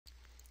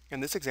In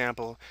this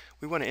example,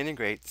 we want to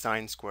integrate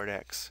sine squared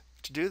x.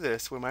 To do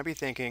this, we might be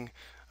thinking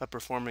of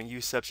performing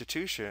u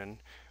substitution,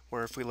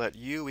 where if we let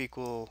u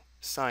equal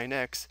sine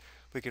x,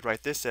 we could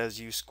write this as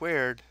u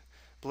squared,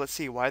 but let's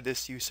see why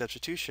this u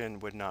substitution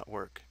would not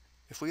work.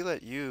 If we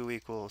let u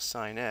equal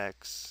sine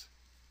x,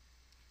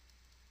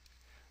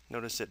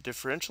 notice that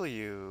differential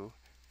u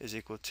is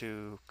equal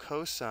to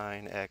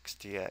cosine x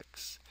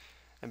dx.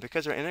 And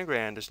because our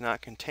integrand does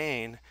not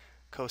contain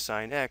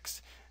cosine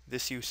x,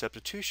 this u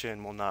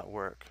substitution will not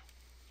work.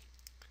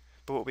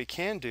 But what we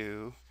can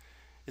do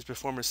is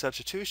perform a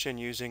substitution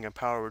using a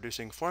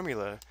power-reducing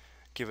formula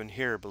given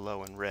here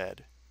below in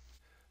red.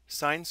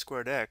 Sine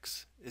squared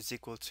x is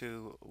equal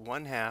to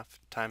 1/2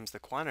 times the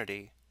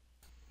quantity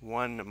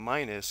 1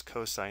 minus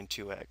cosine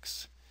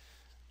 2x.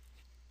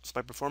 So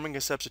by performing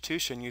a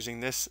substitution using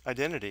this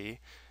identity,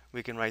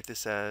 we can write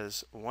this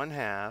as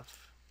 1/2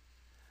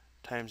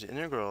 times the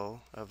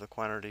integral of the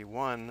quantity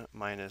 1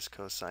 minus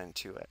cosine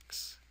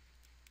 2x.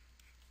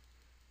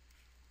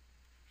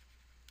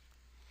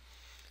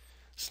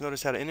 So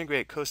notice how to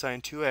integrate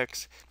cosine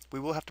 2x, we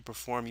will have to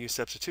perform u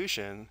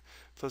substitution.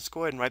 So let's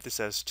go ahead and write this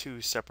as two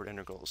separate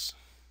integrals.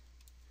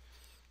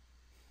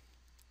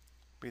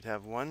 We'd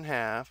have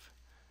 1/2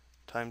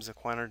 times the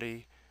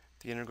quantity,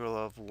 the integral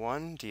of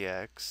 1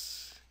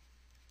 dx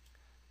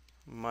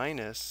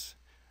minus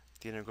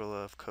the integral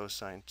of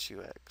cosine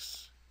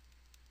 2x.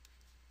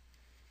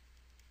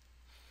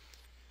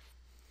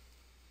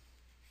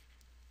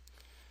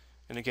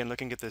 And again,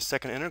 looking at the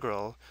second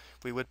integral,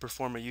 we would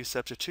perform a u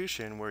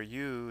substitution where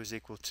u is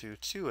equal to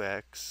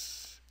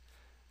 2x,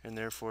 and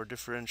therefore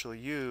differential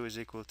u is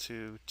equal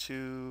to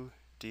 2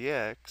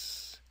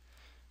 dx.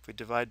 If we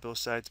divide both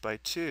sides by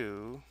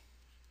 2,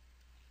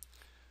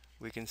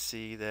 we can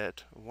see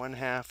that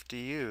 1/2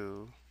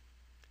 du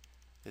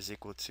is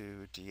equal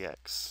to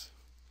dx.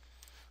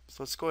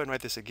 So let's go ahead and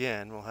write this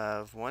again. We'll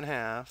have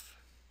 1/2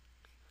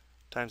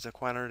 times the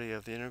quantity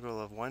of the integral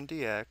of 1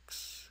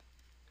 dx,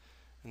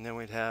 and then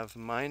we'd have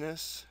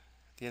minus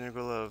the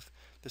integral of,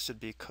 this would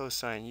be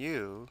cosine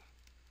u,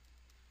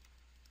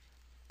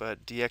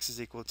 but dx is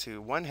equal to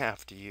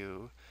 1/2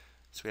 du,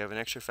 so we have an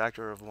extra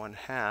factor of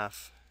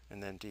 1/2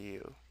 and then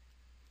du.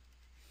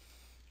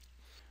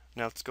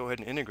 Now let's go ahead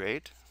and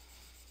integrate.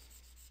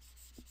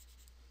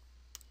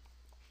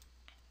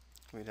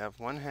 We'd have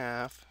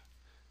 1/2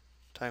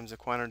 times the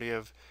quantity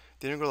of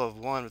the integral of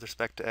 1 with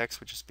respect to x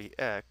would just be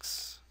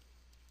x,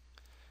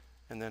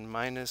 and then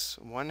minus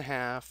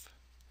 1/2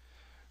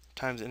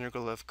 times the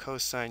integral of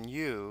cosine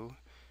u,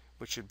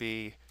 which would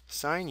be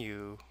sine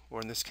u, or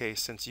in this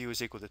case, since u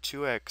is equal to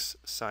 2x,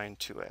 sine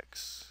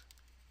 2x.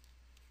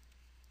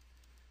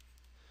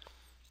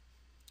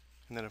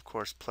 And then, of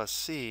course, plus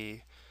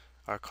c,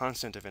 our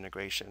constant of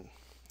integration.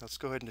 Let's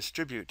go ahead and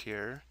distribute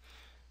here.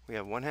 We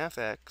have 1/2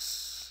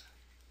 x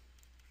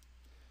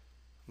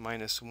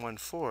minus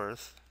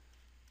 1/4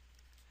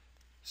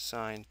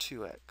 sine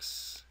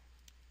 2x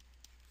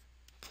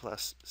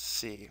plus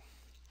c.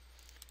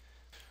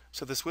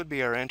 So this would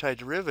be our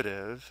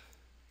antiderivative,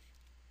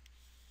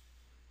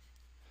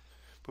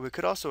 but we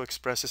could also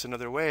express this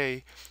another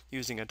way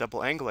using a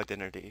double angle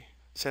identity.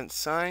 Since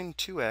sine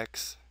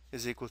 2x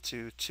is equal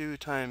to 2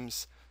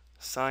 times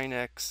sine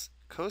x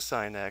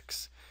cosine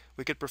x,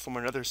 we could perform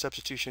another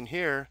substitution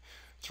here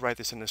to write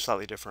this in a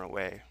slightly different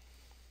way.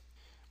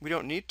 We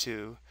don't need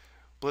to,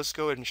 but let's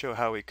go ahead and show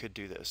how we could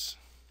do this.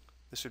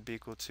 This would be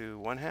equal to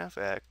 1/2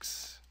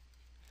 x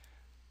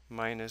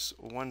minus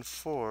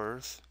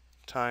 1/4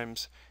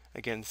 times,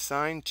 again,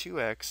 sine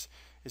 2x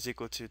is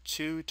equal to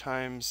 2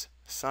 times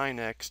sine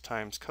x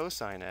times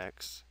cosine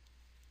x.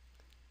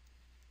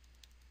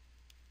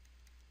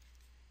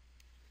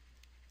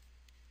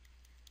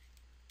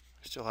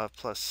 We still have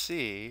plus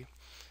c,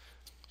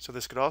 so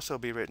this could also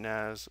be written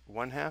as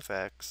 1/2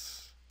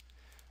 x,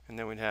 and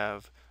then we'd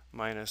have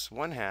minus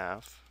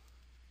 1/2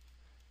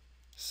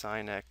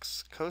 sine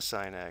x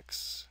cosine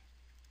x.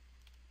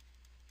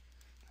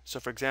 So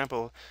for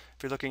example,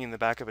 if you're looking in the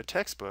back of a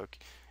textbook,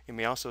 you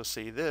may also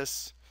see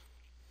this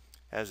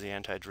as the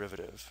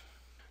antiderivative.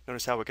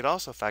 Notice how we could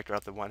also factor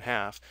out the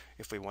 1/2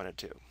 if we wanted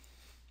to.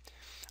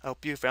 I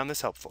hope you found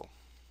this helpful.